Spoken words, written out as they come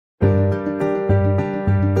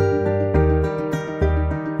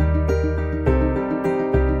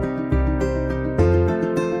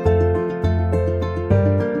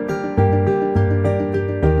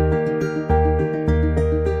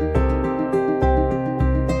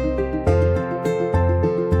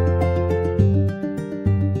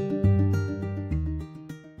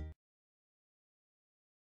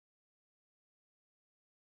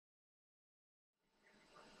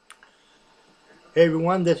Hey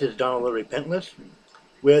everyone, this is Donald the Repentless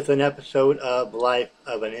with an episode of Life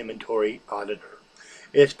of an Inventory Auditor.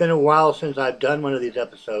 It's been a while since I've done one of these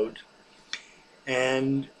episodes,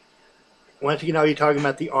 and once again I'll be talking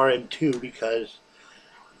about the RM-2 because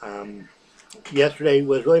um, yesterday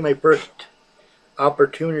was really my first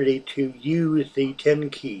opportunity to use the 10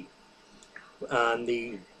 key on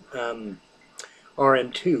the um,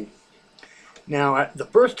 RM-2. Now, the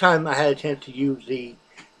first time I had a chance to use the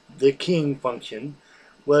keying function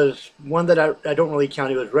was one that I don't really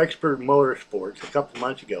count. It was Rexford Motorsports a couple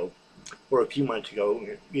months ago, or a few months ago,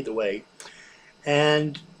 either way.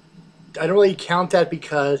 And I don't really count that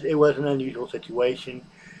because it was an unusual situation.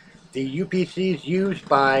 The UPCs used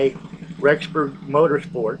by Rexford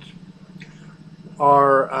Motorsports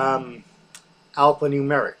are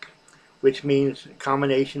alphanumeric, which means a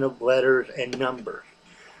combination of letters and numbers,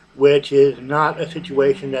 which is not a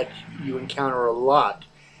situation that you encounter a lot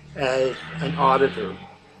as an auditor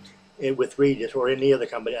with Regis or any other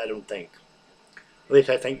company, I don't think. At least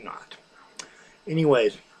I think not.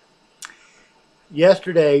 Anyways,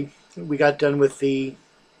 yesterday we got done with the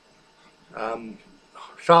um,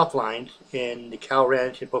 soft lines in the Cow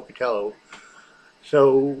Ranch in Pocatello.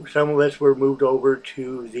 So some of us were moved over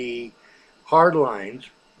to the hard lines,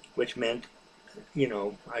 which meant,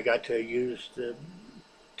 I got to use the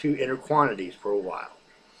two inner quantities for a while.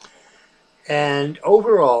 And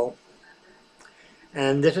overall,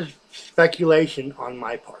 and this is speculation on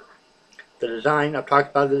my part, the design, I've talked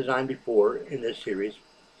about the design before in this series,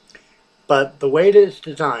 but the way that it's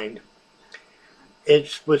designed,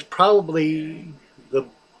 it was probably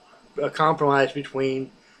a compromise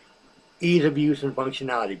between ease of use and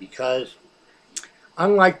functionality because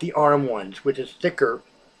unlike the RM-1s, which is thicker,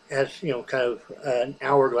 has kind of an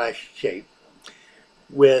hourglass shape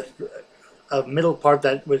with a middle part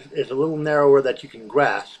that is a little narrower that you can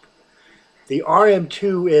grasp. The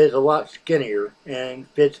RM-2 is a lot skinnier and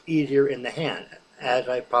fits easier in the hand, as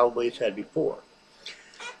I probably said before.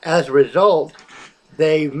 As a result,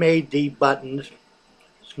 they've made the buttons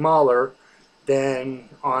smaller than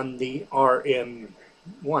on the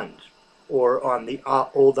RM-1s or on the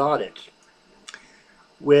old audits,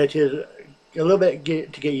 which is a little bit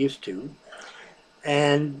to get used to.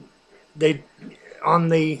 And they, on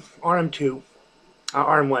the RM-2,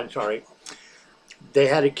 RM-1, sorry, they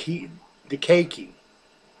had a key, the K key,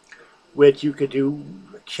 which you could do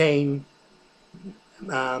chain,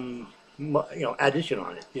 addition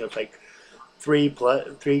on it. It's like 3 plus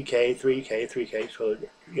 3K, 3K, 3K, so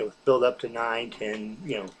build up to 9,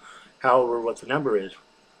 10, however what the number is.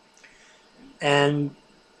 And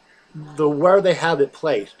where they have it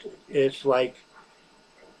placed, it's like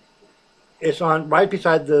it's on right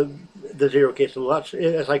beside the 0 key.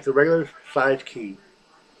 It's like the regular size key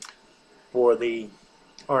for the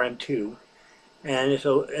RM-2, and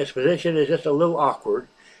its position is just a little awkward.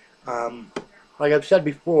 Like I've said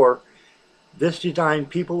before, this design,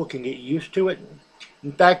 people can get used to it.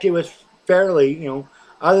 In fact, it was fairly,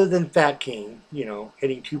 other than Fat King,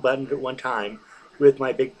 hitting two buttons at one time with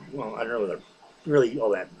my big, well, I don't know if they're really all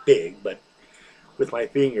that big, but with my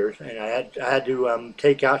fingers, and I had to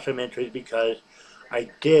take out some entries because I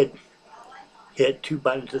did hit two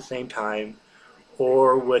buttons at the same time,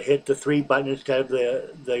 or would hit the three buttons instead of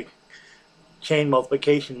the chain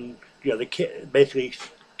multiplication, basically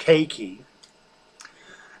K key,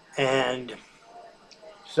 and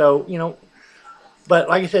so but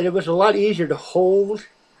like I said, it was a lot easier to hold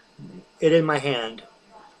it in my hand,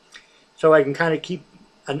 so I can kind of keep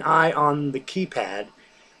an eye on the keypad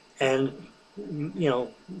and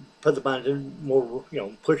put the buttons in more,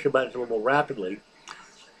 push the buttons a little more rapidly.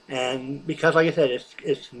 And because, like I said,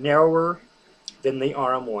 it's narrower than the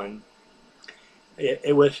RM-1,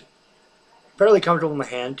 it was fairly comfortable in the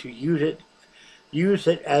hand to use it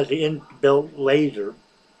as the inbuilt laser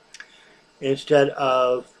instead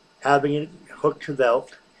of having it hooked to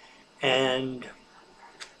belt and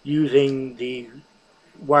using the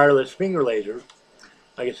wireless finger laser.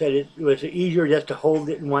 Like I said, it was easier just to hold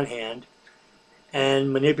it in one hand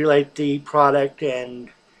and manipulate the product and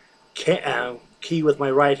key with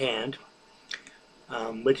my right hand,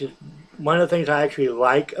 which is one of the things I actually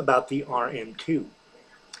like about the RM-2.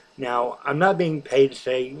 Now, I'm not being paid to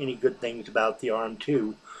say any good things about the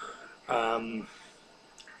RM-2.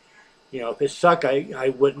 If it sucked, I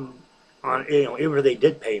wouldn't, even if they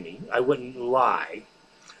did pay me, I wouldn't lie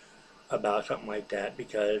about something like that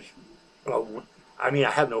because, well, I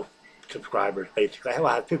have no subscribers, basically.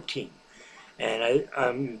 I have 15. And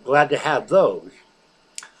I'm glad to have those.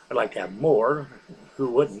 I'd like to have more.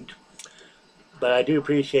 Who wouldn't? But I do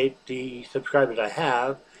appreciate the subscribers I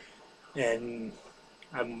have. And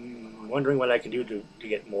I'm wondering what I can do to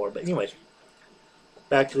get more. But anyways,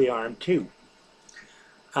 back to the RM-2.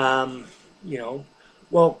 Um, you know,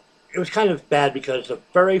 well, it was kind of bad because the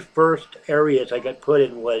very first areas I got put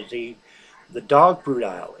in was the dog food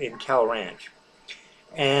aisle in Cal Ranch.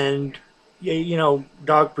 And, you know,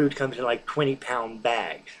 dog food comes in like 20-pound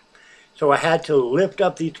bags. So I had to lift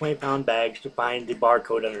up these 20-pound bags to find the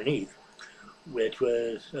barcode underneath, which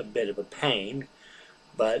was a bit of a pain,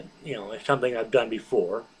 but, you know, it's something I've done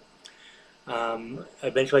before.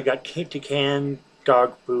 Eventually I got to canned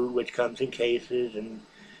dog food, which comes in cases, and,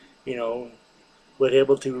 you know, was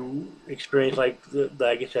able to experience, like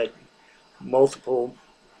I said, multiple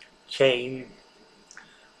chain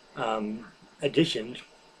um, additions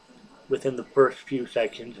within the first few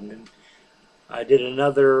sections, and then I did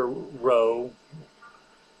another row,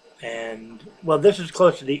 and well, this is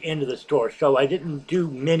close to the end of the store, so I didn't do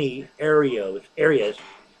many areas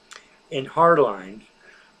in hard lines,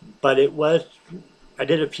 but it was I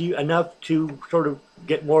did a few enough to sort of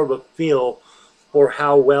get more of a feel for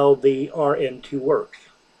how well the RM-2 works.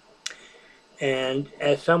 And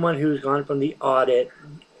as someone who's gone from the audit,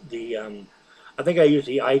 the I think I used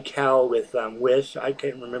the iCal with WIS. I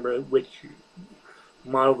can't remember which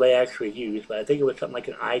model they actually used, but I think it was something like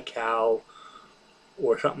an iCal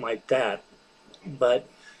or something like that. But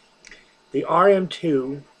the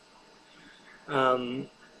RM-2, um,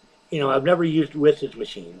 you know, I've never used WIS's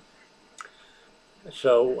machine,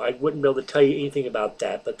 so I wouldn't be able to tell you anything about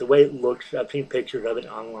that. But the way it looks, I've seen pictures of it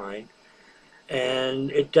online, and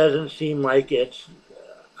it doesn't seem like it's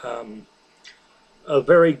um, a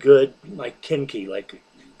very good like 10 key, like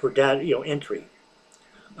for data, you know, entry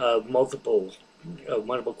of multiple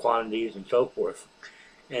quantities and so forth.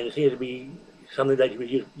 And it seems to be something that you would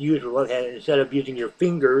use with one hand. Instead of using your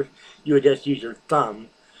fingers, you would just use your thumb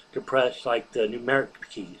to press like the numeric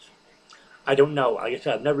keys. I don't know. Like I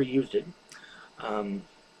said, I've never used it. Um,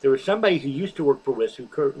 there was somebody who used to work for WIS who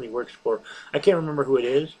currently works for, I can't remember who it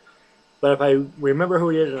is, but if I remember who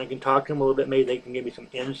it is and I can talk to them a little bit, maybe they can give me some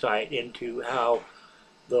insight into how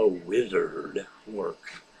the wizard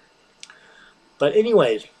works. But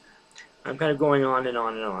anyways, I'm kind of going on and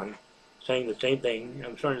on and on, saying the same thing.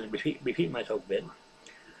 I'm starting to repeat myself a bit.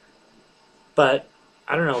 But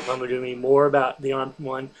I don't know if I'm going to do any more about the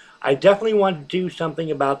RM-1. I definitely want to do something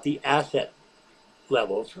about the asset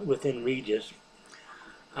levels within Regis.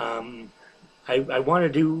 I want to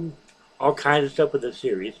do all kinds of stuff with the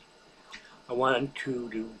series. I want to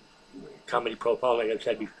do comedy profiles, like I've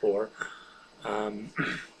said before. Um,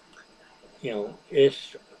 you know,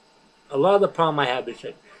 it's a lot of the problem I have is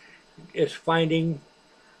that it's finding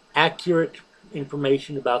accurate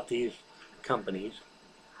information about these companies.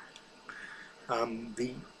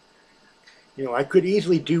 The you know, I could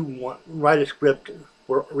easily write a script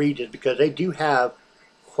for Regis because they do have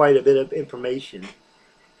quite a bit of information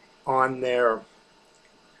on their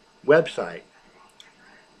website.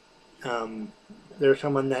 Um, there's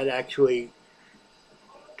someone that actually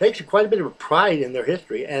takes quite a bit of pride in their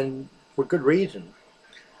history, and for good reason,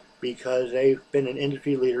 because they've been an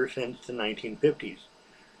industry leader since the 1950s.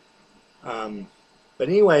 But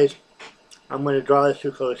anyways, I'm going to draw this to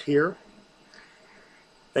a close here.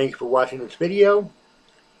 Thank you for watching this video.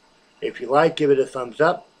 If you like, give it a thumbs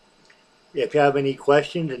up. If you have any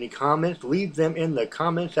questions, any comments, leave them in the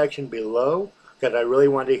comment section below, because I really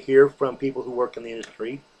want to hear from people who work in the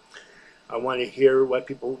industry. I want to hear what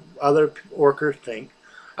other workers think.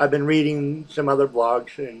 I've been reading some other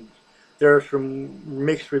blogs, and there are some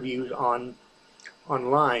mixed reviews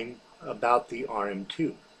online about the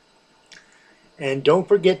RM-2. And don't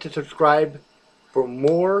forget to subscribe for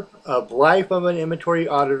more of Life of an Inventory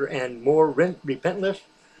Auditor and more Repentless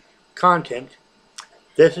content.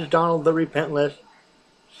 This is Donald the Repentless,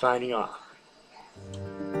 signing off.